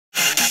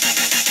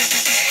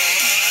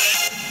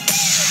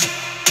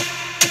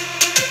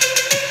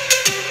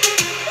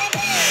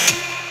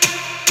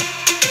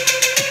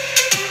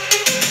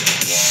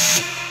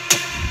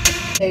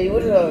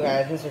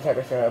guys, Mr.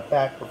 Cyber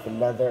back with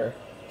another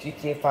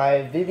GTA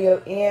 5 video,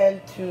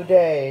 and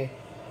today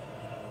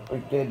we're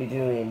going to be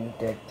doing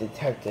the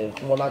detective,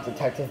 well not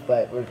detective,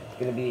 but we're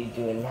going to be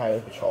doing highway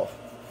patrol.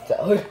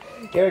 So,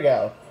 here we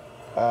go.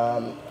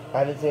 I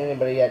haven't seen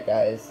anybody yet,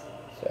 guys,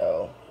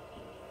 so,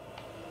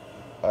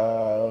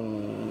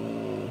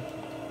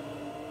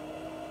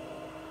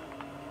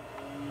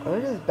 let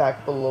me just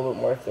back up a little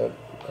bit more so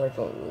the cars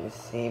don't really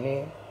see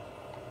me.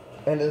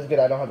 And this is good,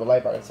 I don't have the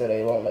light bar, so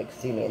they won't, like,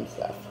 see me and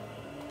stuff.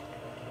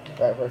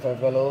 Alright, first one's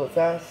going a little bit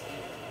fast.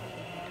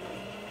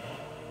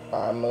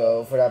 I'm gonna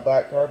go for that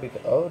black car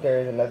because, oh,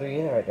 there's another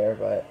unit right there,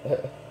 but...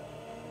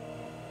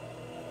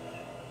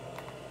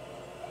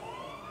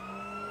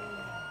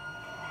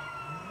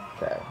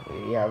 okay,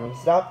 we have him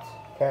stopped.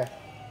 Okay.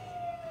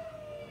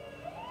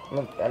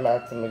 I'm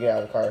not gonna get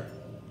out of the car.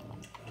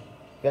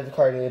 Get the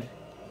car, dude.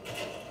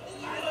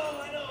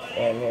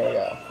 And here we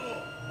go.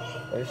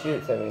 Let's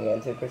shoot, so we can get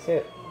into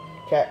pursuit.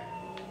 Okay.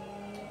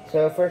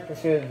 So, first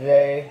pursuit of the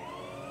day.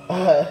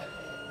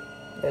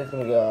 It's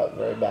gonna go out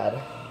very bad.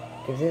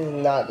 Because this is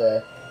not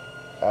the,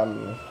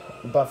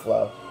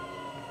 Buffalo.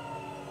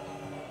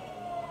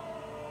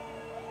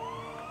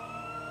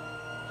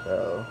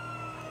 So,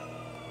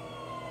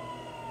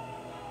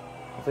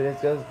 hopefully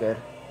this goes good.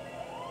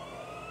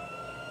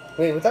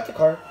 Wait, was that the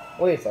car?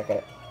 Wait a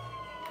second.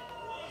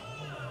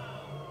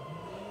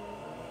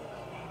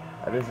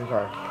 That is the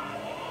car.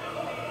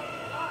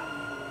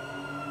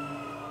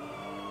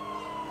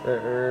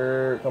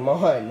 Come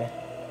on.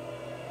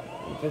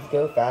 Just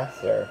go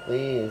faster,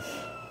 please.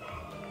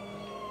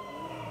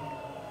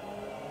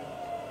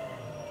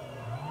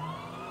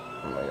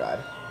 Oh my god.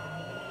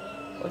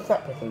 What's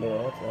that person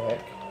doing? What the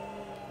heck?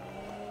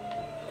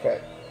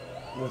 Okay.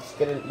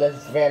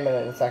 Let's ram him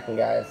in a second,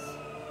 guys.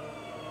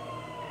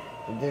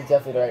 This is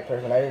definitely the right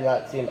person. I did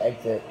not see him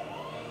exit.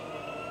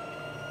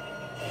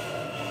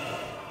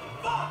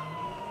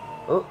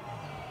 Oh.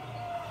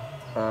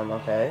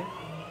 Okay.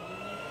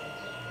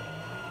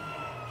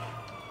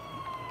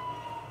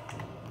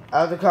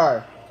 Out of the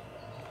car.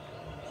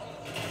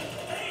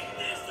 Ain't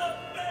this a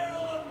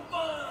barrel of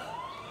fun?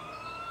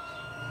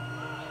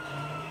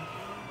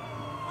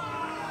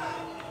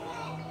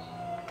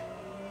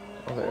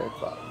 Okay,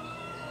 it's locked.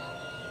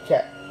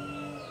 Okay.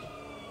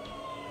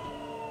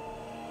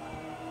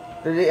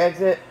 Did he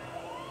exit?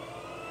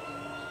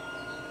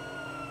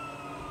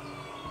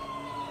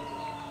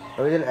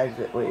 Oh, he didn't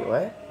exit. Wait,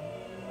 what?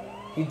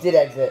 He did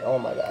exit. Oh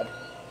my god.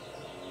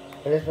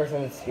 And this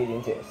person is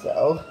speeding too,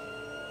 so...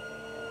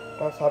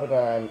 I was hoping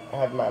that I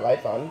have my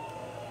lights on.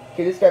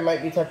 Okay, this guy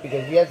might be tough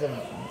because he has a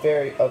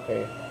very...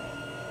 Okay.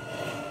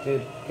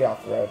 Dude, get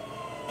off the road.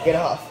 Get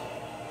off.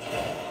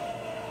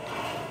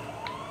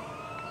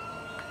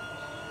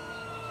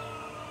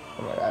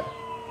 Oh my god.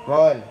 Come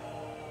on.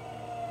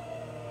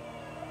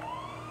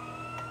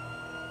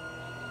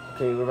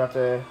 Okay, we're about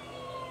to...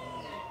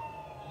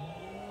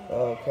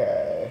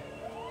 Okay.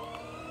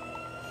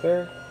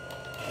 Sir?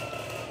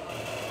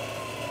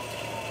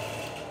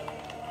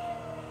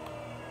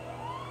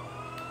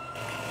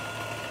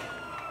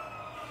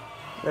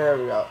 There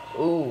we go.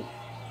 Ooh.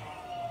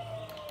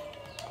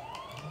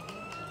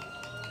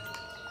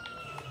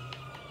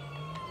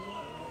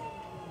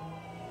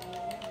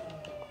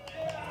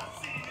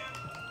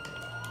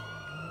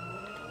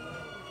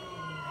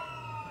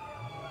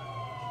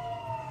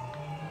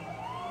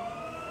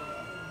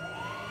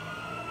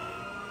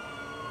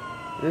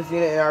 Is this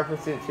unit in our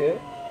pursuit too?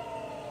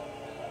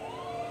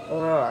 Oh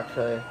no,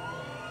 actually.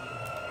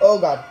 Oh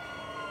god.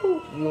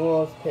 Ooh, you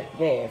almost hit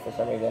me for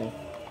some reason.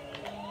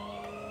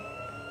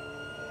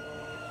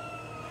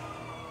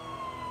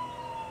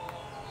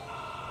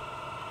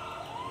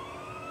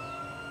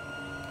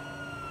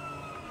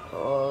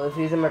 Well, if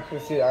he's in my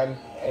pursuit, I'm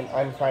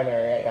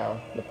primary right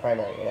now. The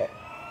primary unit.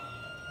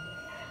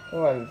 Come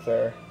on,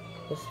 sir.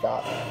 Just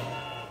stop.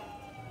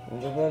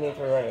 There's no need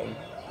for running.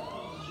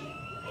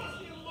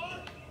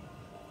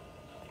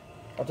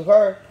 Out the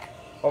car!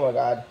 Oh my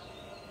god.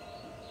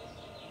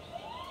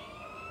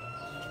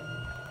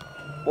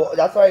 Well,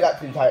 that's why I got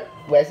 2 tires.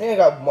 Wait, I think I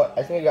got one.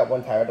 I think I got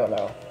 1 tire. I don't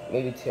know.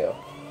 Maybe 2.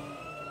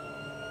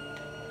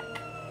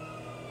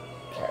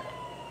 Okay.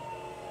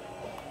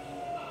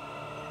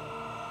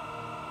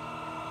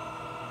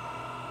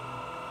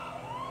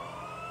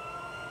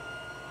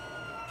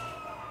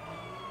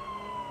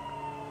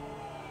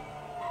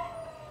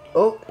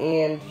 Oh,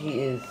 and he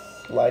is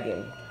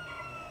sliding.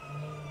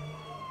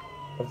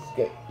 Let's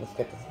get this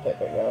pit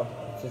right now.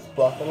 Let's just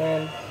block him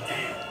in.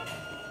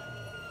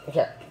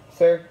 Okay,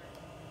 sir.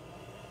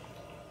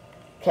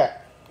 Okay,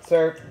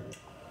 sir.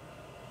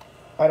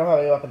 I don't have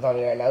any weapons on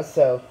me right now,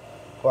 so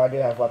well, I do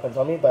have weapons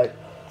on me, but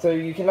so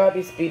you cannot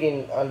be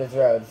speeding on this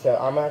road. So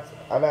I'm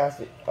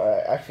asking.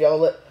 Actually,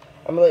 I'm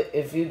gonna let,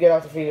 if you get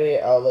off the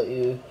freeway, I'll let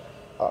you.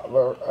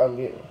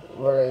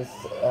 Whereas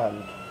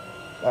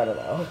I don't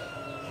know,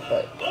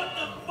 but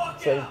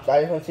so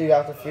I just want you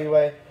off the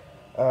freeway.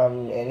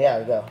 And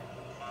yeah, go.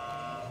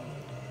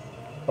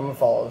 I'm gonna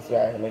follow this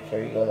guy and make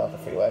sure he goes off the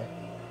freeway.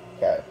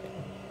 Okay.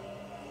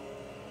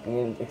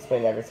 You can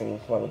explain everything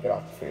when we get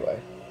off the freeway.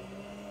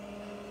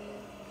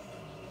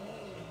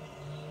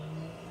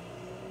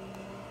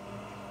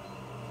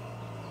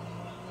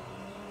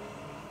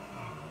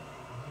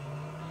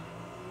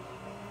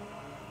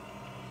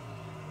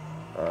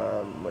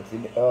 What's he?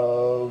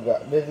 Oh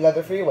god, there's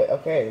another freeway.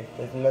 Okay,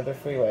 there's another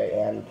freeway,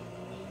 and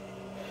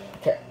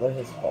okay, let's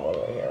just pull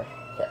over here.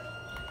 Okay,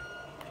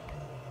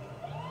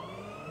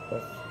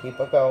 let's keep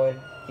it going,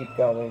 keep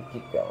going,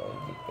 keep going,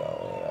 keep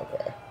going.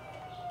 Okay,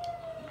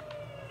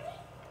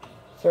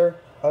 sir.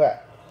 Okay,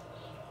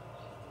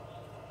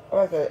 I'm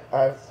gonna have to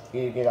ask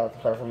you to get out the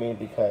car for me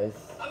because.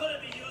 I'm gonna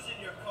be using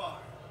your car.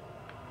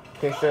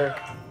 Okay, sir.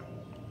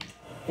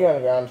 Get on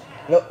the ground.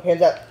 Nope,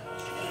 hands up.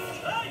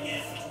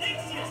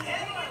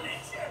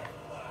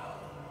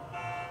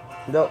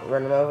 Nope,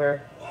 run him over.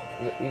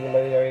 Even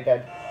though he's already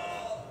dead.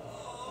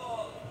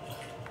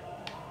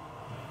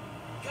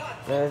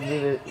 No, let's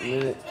leave it,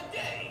 leave it.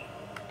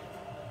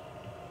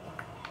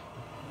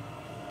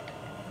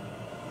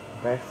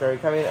 Next story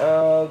coming.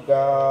 Oh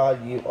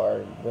god, you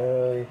are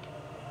really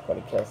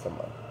gonna kill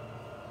someone.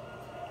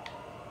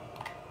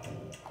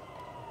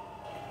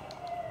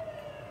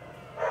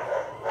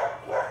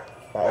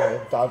 That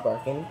was a dog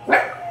barking.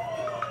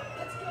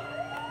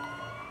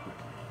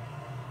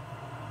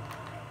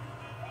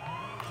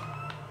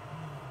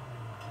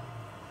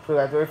 So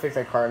guys, we're gonna fix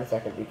our car in a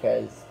second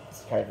because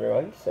it's kind of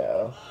ruined,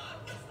 so.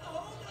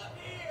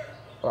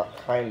 Not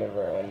kind of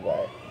ruined,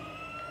 but.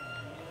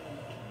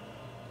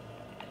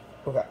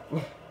 Okay.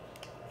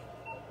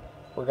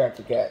 We're gonna have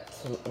to get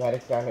some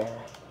medics down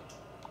here.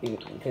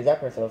 Because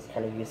that person was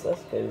kind of useless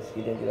because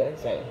he didn't do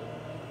anything.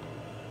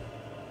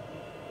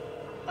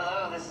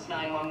 Hello, this is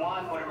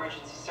 911. What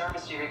emergency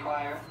service do you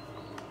require?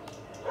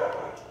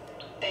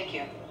 Thank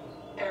you.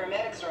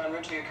 Paramedics are en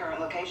route to your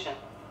current location.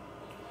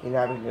 You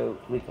know,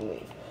 we can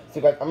leave. So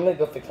guys, I'm gonna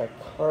go fix my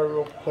car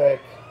real quick.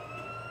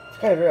 It's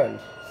kind of ruined,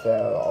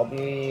 so I'll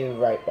be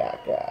right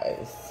back,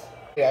 guys.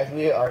 Okay, guys,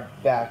 we are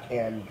back,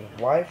 and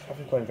why is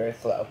traffic going very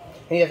slow?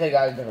 And yes, I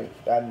got a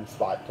different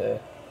spot to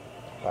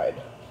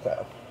hide,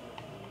 so.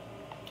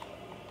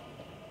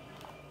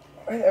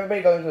 Why is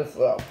everybody going so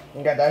slow?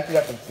 And guys, I actually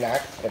got some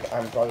snacks, because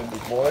I'm probably be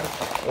bored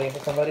waiting for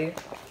somebody.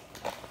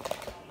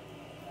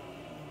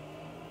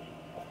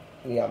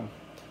 Yum.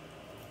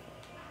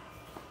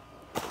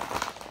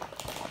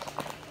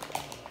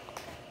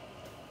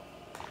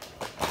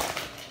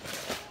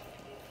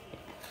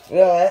 You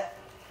know what?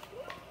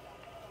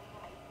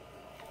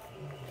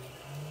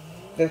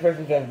 This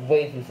person's going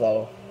way too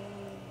slow.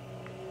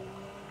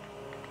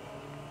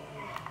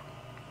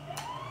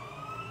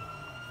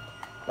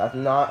 That's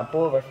not a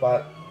pullover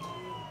spot.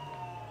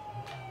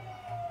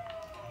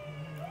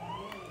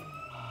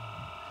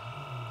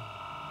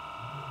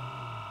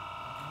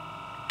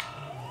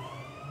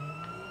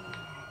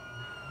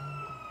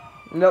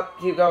 Nope,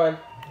 keep going.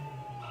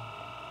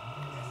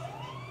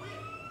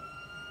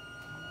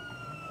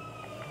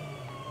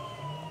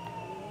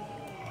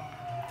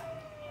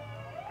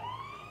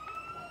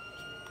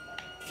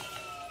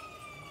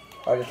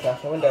 I just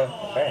passed the window.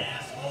 Okay.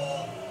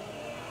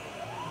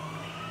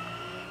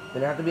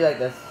 Didn't have to be like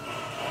this.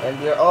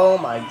 And you're, oh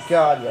my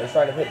god, you're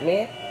trying to hit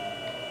me?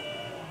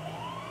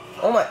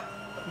 Oh my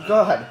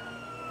god.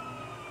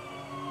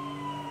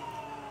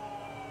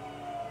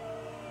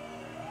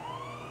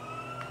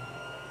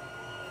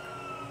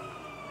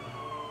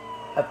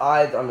 I have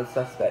eyes on the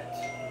suspect.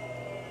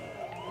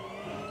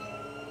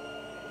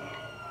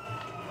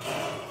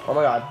 Oh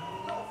my god.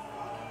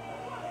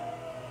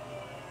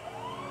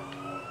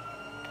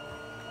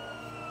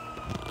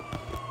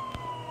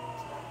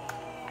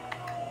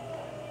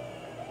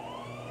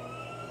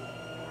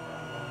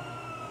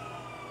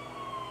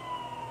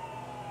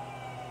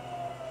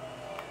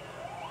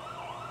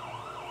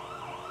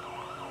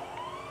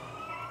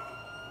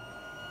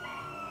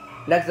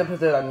 Next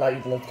episode, I'm not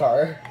using this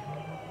car.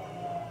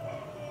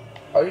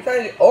 Are you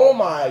trying to? Oh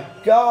my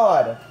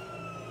god!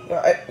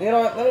 You know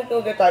what? Let me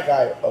go get that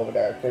guy over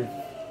there, because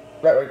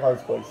red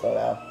car's going slow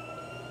now.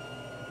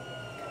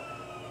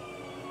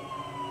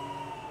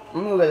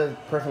 I'm gonna go get this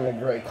person in a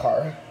gray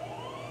car.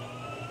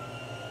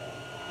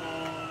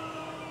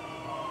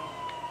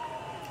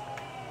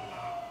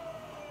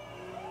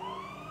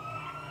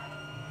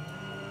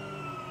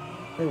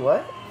 Hey,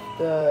 what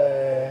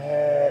the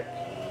heck?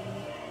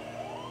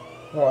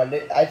 Hold on,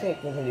 I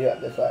think we can do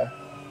it this way.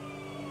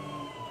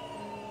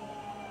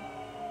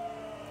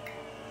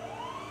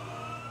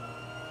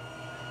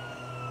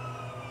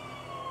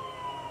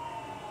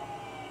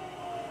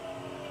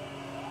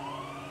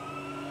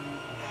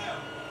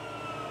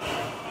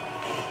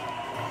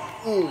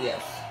 Ooh,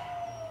 yes.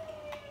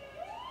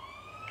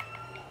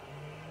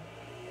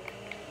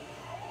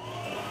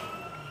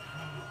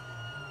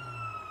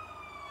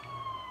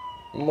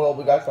 Well,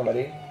 we got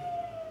somebody.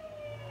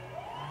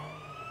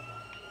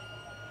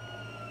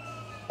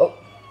 Oh.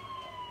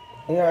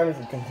 Yeah, I'm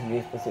just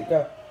continuous pursuit.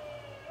 Go.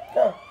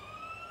 Go.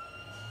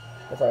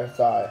 That's why I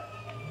saw it.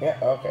 Yeah,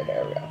 okay,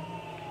 there we go.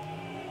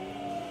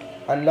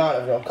 I'm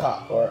not a real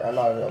cop, or I'm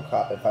not a real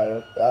cop if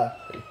I'm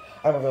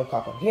a real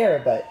cop on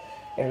here, but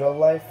In real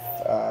life,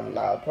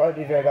 I'll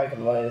probably be very bad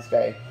because letting this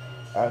guy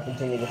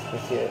continue this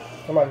pursuit.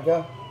 Come on,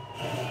 go.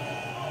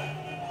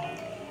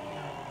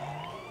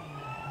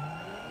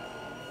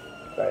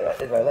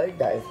 Right, is my leg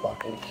that is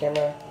blocking the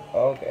camera?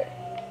 Okay.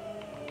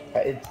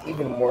 It's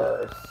even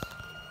worse.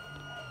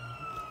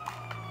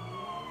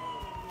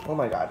 Oh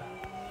my god.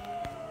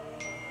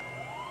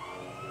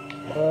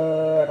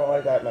 I don't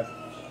like that message.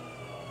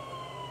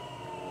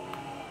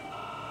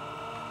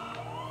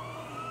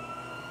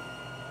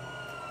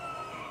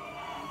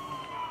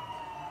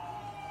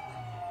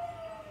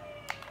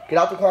 Get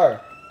out the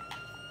car.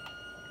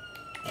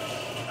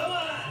 Come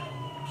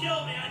on!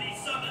 Kill me, I need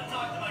something to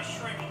talk to my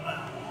shrink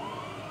about.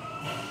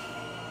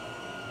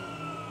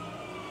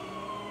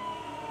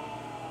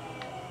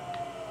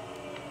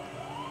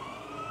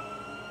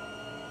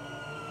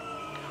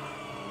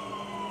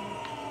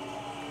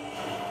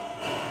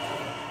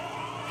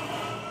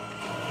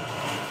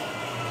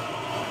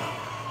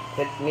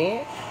 Hit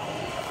me.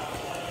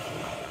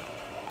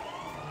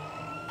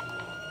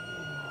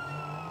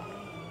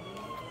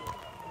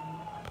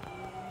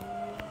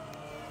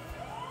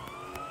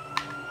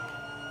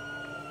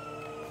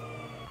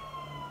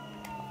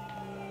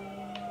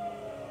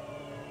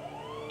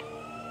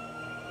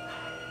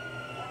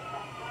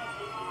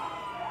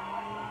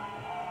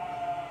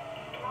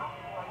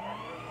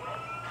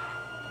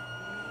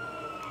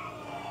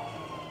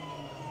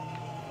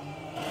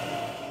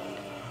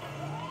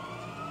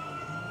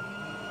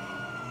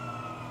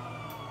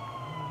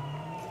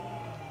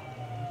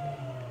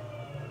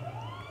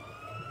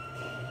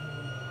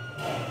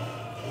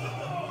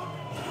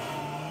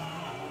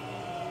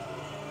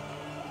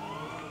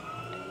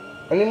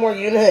 I need more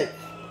units.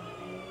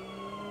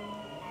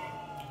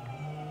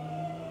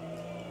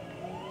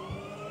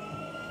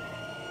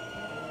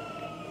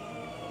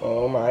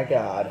 Oh my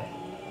god.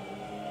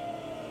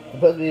 It's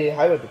supposed to be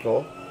highway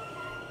patrol.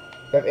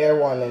 We have Air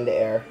 1 in the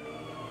air.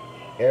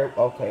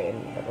 Okay,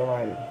 never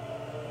mind.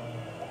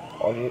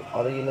 All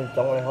the units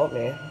don't want to help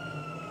me.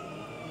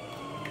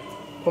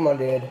 Come on,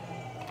 dude.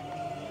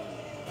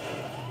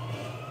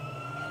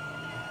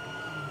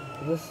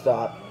 Just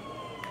stop.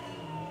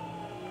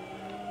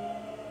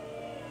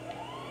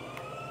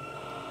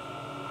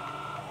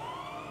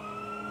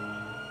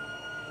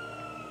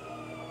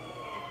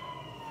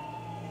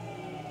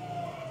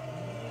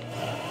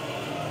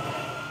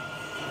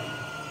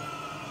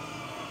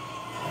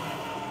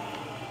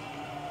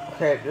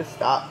 Okay, just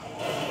stop.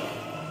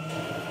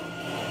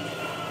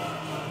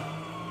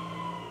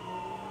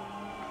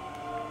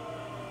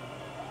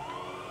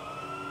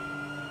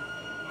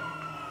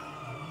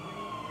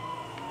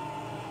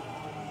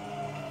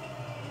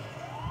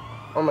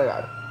 Oh my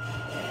god.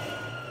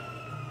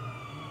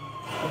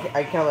 Okay,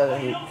 I can't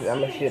let him, cause I'm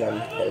gonna shoot him,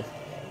 because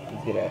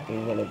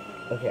he's gonna,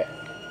 okay.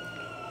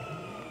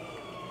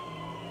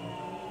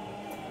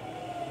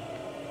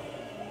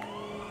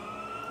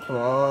 Come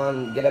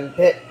on, get him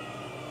pit.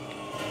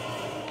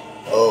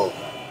 Oh.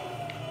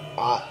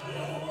 Ah.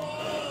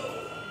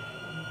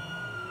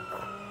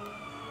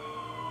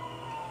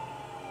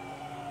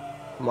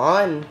 Come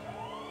on.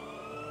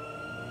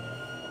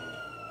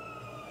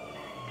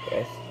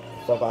 Yes,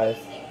 stop eyes.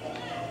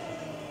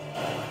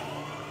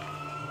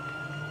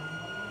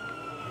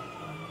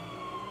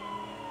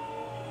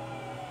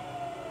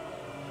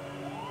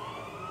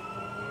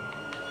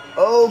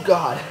 Oh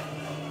god.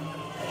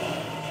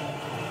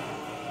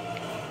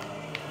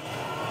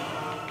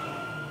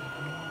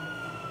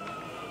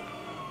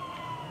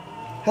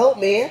 Help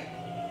me.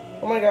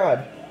 Oh my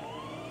god.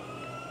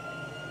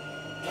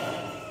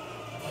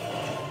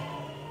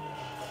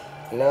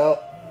 No.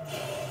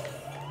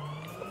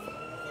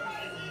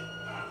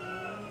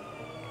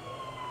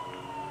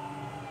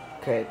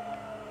 Okay.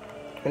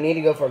 I need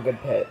to go for a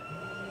good pit.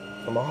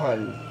 Come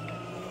on.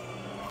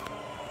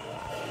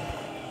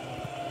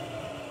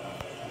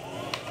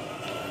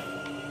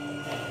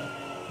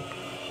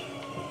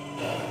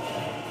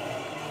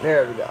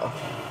 There we go.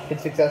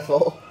 It's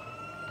successful.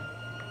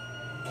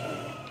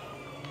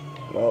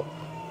 Nope.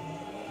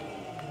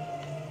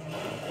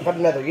 If I had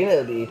another unit, it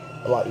would be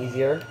a lot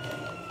easier.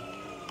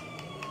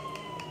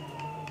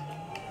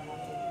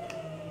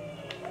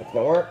 It's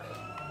gonna work.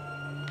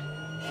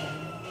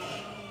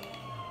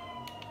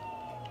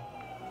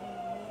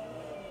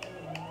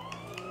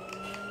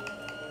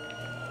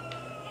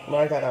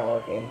 Why is that not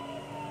working?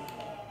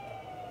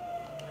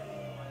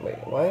 Wait,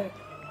 what?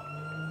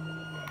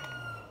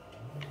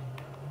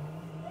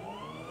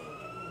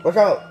 Watch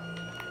out!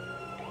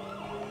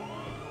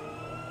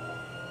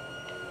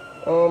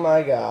 Oh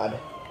my god.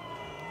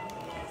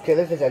 Okay,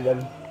 let's just end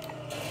him.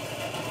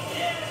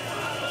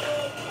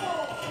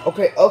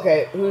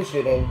 Okay, who's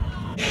shooting?